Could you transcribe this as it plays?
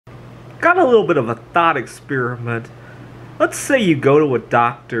got a little bit of a thought experiment. Let's say you go to a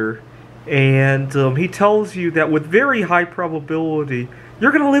doctor and he tells you that with very high probability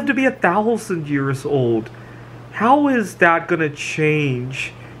you're going to live to be 1,000 years old. How is that going to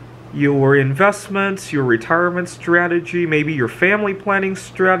change your investments, your retirement strategy, maybe your family planning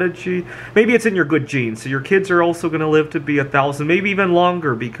strategy? Maybe it's in your good genes, so your kids are also going to live to be 1,000, maybe even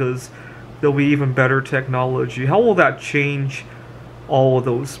longer because there'll be even better technology. How will that change all of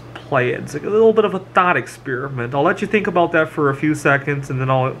those plans? A little bit of a thought experiment. I'll let you think about that for a few seconds, and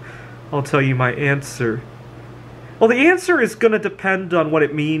then I'll tell you my answer. Well, the answer is going to depend on what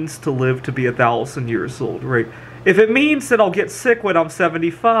it means to live to be 1,000 years old, right? If it means that I'll get sick when I'm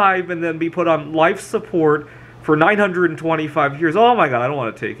 75 and then be put on life support for 925 years, oh my god, I don't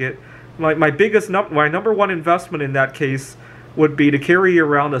want to take it. My number one investment in that case would be to carry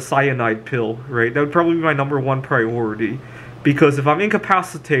around a cyanide pill, right? That would probably be my number one priority. Because if I'm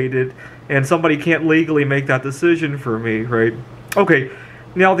incapacitated and somebody can't legally make that decision for me, right? Okay,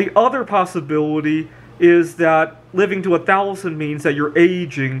 now the other possibility is that living to 1,000 means that you're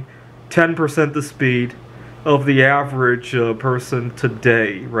aging 10% the speed of the average person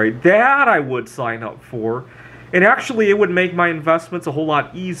today, right? That I would sign up for. And actually it would make my investments a whole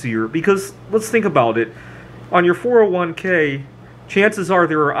lot easier because let's think about it. On your 401k, chances are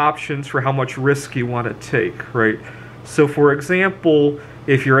there are options for how much risk you want to take, right? So for example,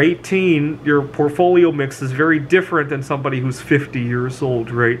 if you're 18, your portfolio mix is very different than somebody who's 50 years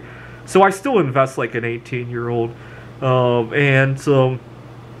old, right? So I still invest like an 18-year-old.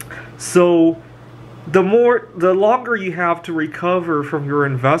 So the longer you have to recover from your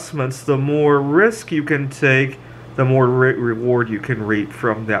investments, the more risk you can take, the more reward you can reap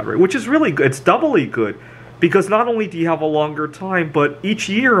from that, right? Which is really good. It's doubly good. Because not only do you have a longer time, but each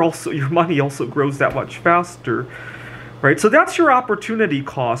year also your money also grows that much faster. Right? So that's your opportunity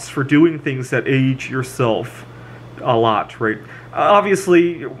cost for doing things that age yourself a lot, right?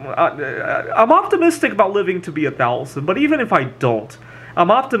 Obviously, I'm optimistic about living to be 1,000, but even if I don't, I'm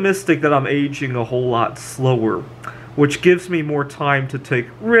optimistic that I'm aging a whole lot slower, which gives me more time to take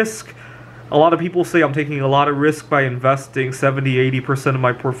risk. A lot of people say I'm taking a lot of risk by investing 70-80% of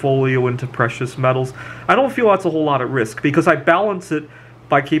my portfolio into precious metals. I don't feel that's a whole lot of risk because I balance it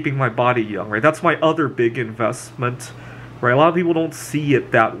by keeping my body young, right? That's my other big investment, right? A lot of people don't see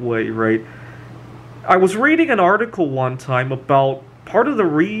it that way, right? I was reading an article one time about part of the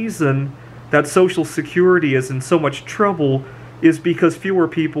reason that Social Security is in so much trouble is because fewer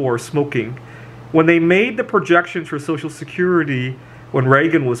people are smoking. When they made the projections for Social Security when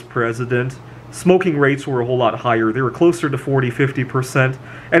Reagan was president, smoking rates were a whole lot higher. They were closer to 40-50%,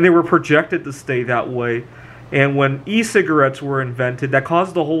 and they were projected to stay that way. And when e-cigarettes were invented, that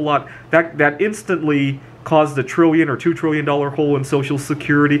caused a whole lot, that instantly caused a $1 trillion or $2 trillion hole in Social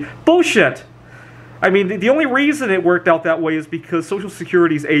Security. Bullshit! I mean, the only reason it worked out that way is because Social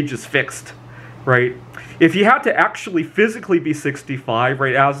Security's age is fixed, right? If you had to actually physically be 65,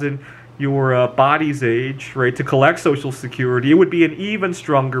 right, as in your body's age, right, to collect Social Security, it would be an even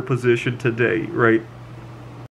stronger position today, right?